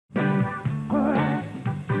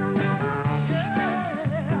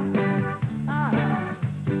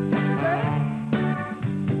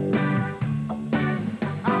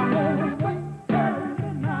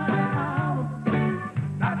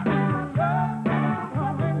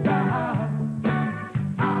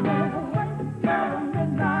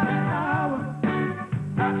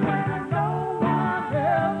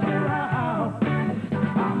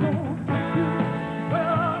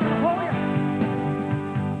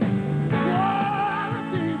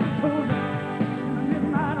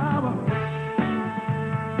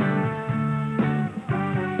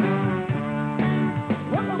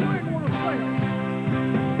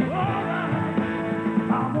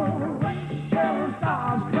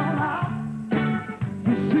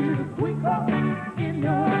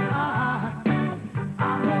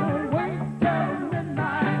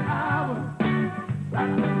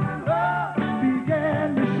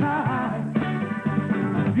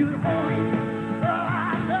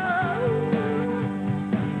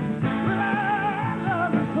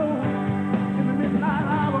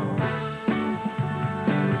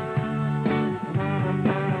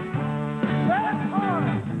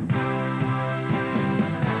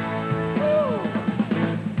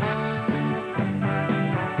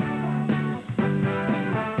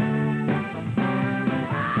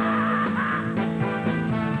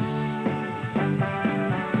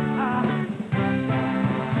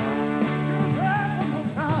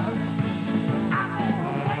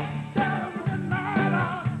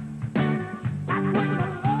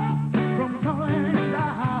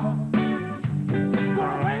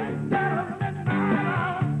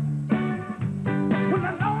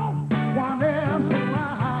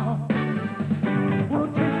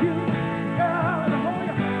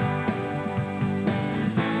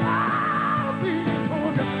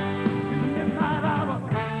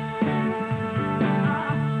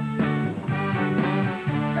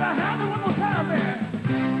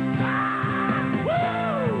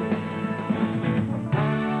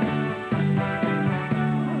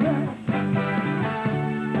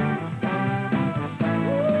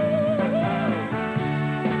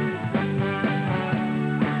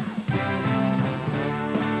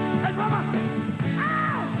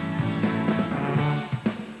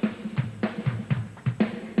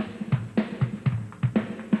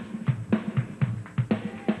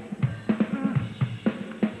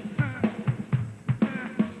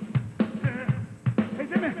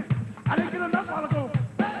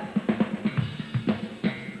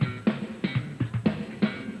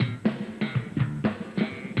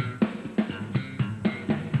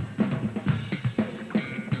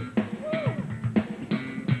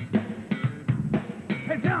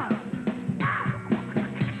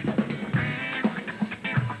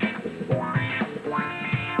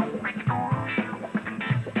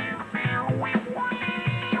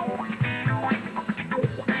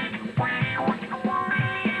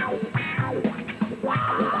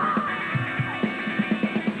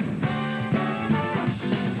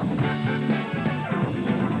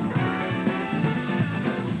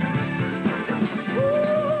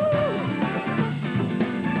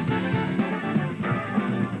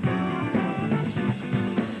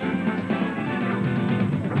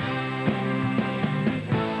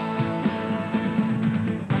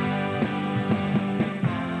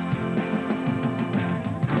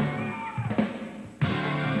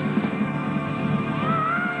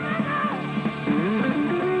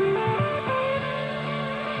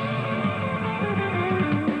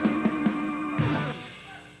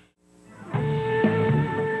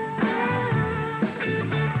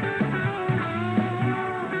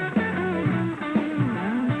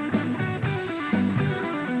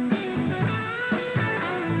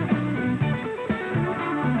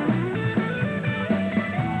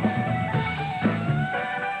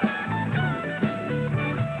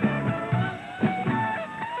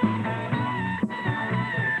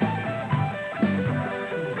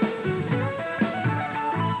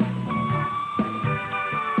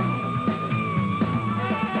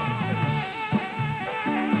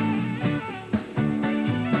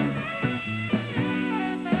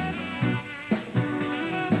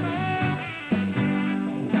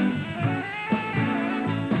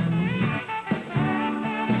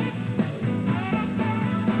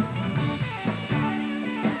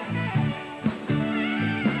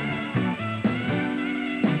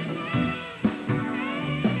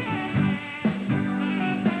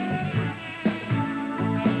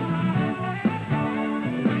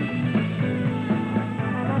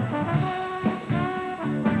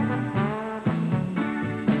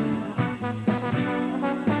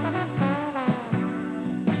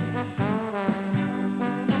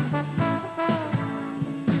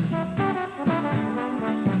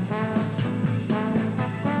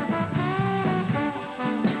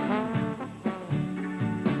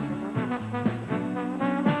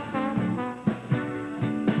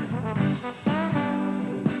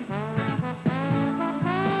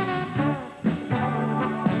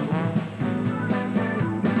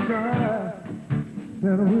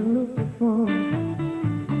that we're looking for.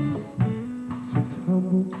 She's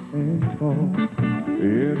humble and tall,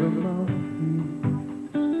 in a mouthpiece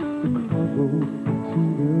to crumble to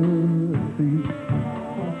the sea.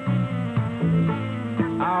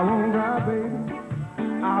 I won't ride, baby,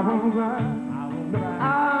 I won't ride, I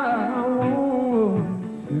won't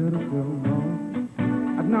sit alone.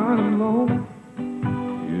 I'm not alone,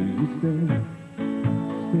 if you stay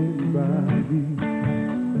by me.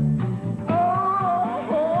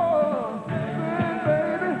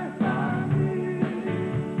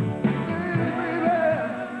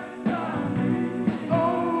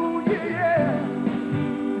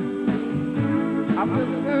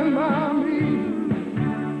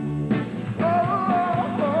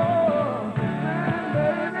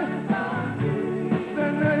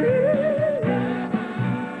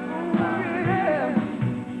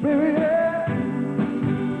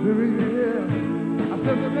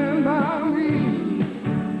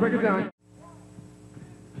 it down.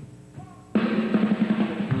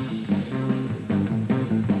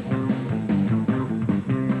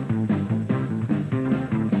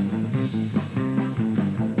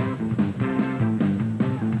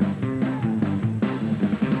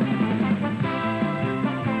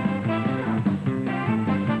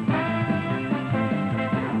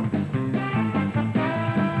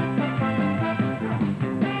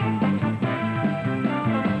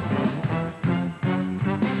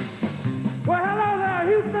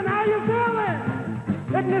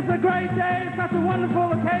 It's a great day, such a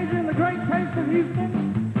wonderful occasion, the great taste of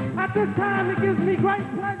Houston. At this time, it gives me great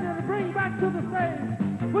pleasure to bring back to the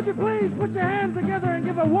stage. Would you please put your hands together and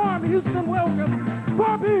give a warm Houston welcome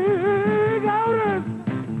for Big Otis.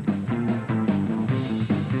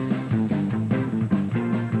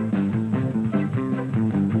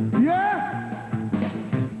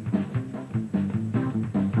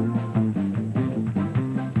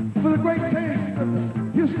 For the great taste of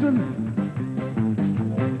Houston,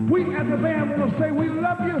 we as a band want to say we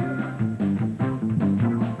love you.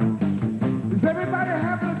 Is everybody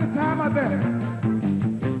having a good time out there?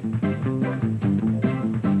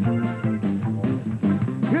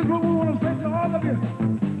 Here's what we want to say to all of you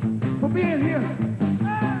for being here.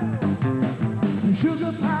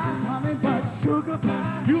 Sugar pie, honey pie, sugar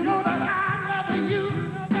pie. You know that I love you.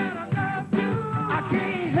 I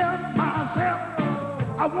can't help myself.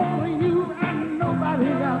 I want you and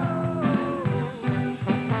nobody else.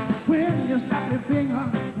 When you snap your finger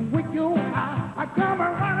with your eye, I come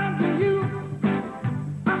running to you.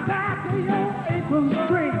 I'm tied to your apron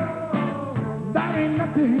string. That ain't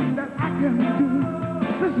nothing that I can do.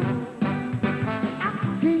 Listen, I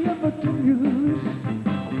give it to you.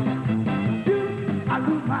 I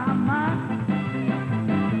lose my mind.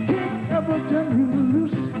 Can't ever turn you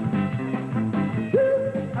loose.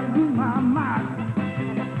 I lose my mind.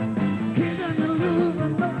 Can't you lose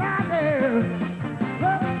nobody.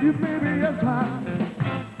 You baby, yes I.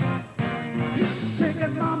 You take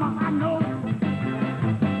it, mama, I know.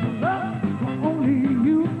 Love for only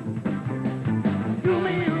you. Do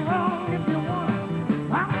me wrong if you want.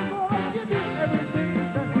 I'm gonna give you everything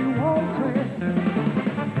that you want.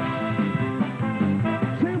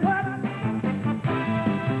 Say what?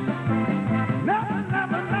 Never,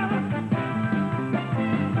 never, never.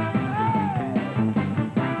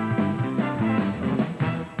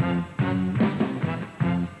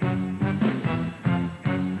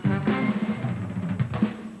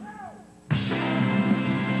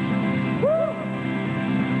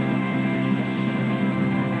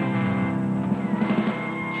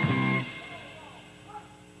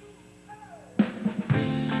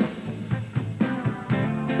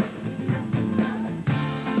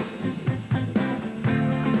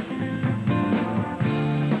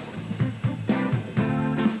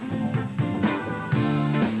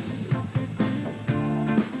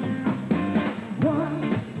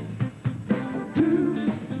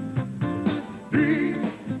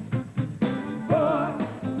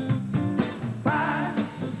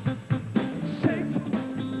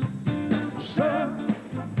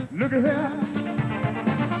 Look at here,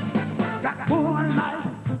 got one life,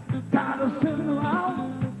 tired of sitting around,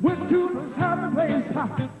 went to this happy place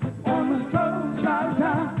on the south side of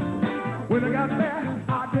town. When I got there, I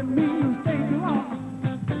didn't mean to stay too long.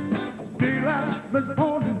 Daylight was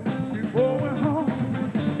morning before we went home.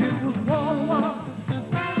 It was wall,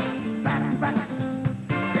 back to back.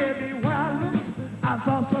 Everywhere I looked, I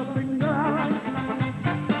saw something that I liked.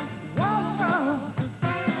 Wall,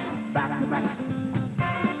 back to back.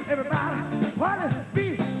 Everybody, what is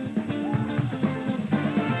beef?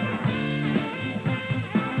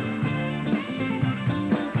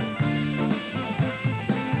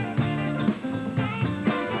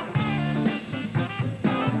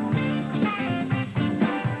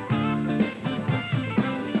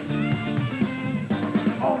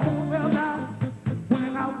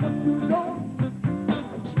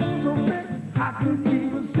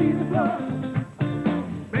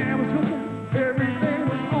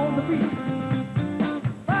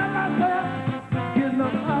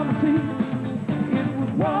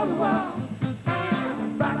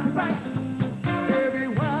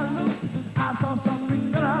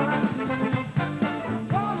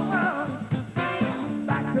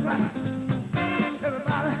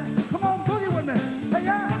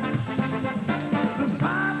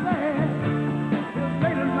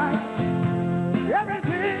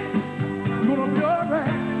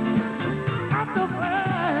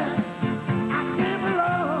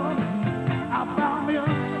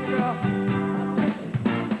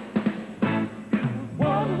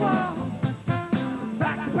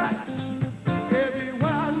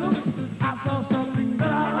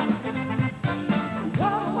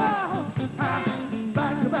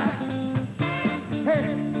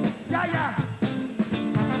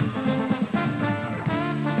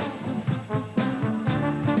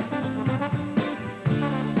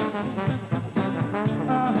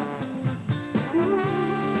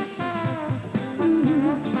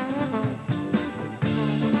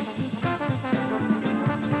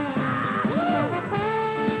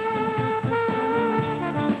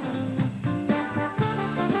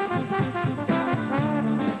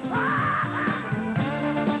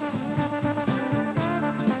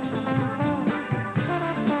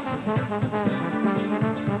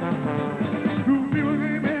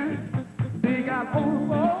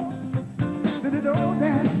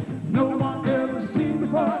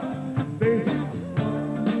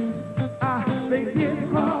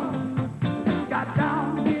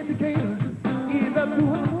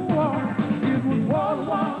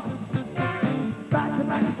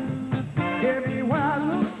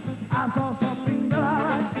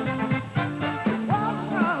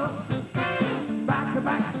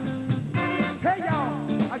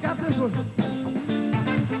 to it.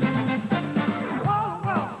 All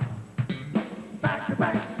around, back to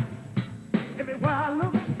back. Everywhere I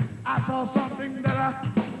looked, I saw something that I.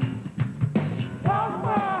 All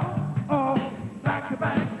around, oh, back to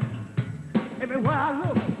back. Everywhere I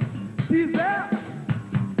looked.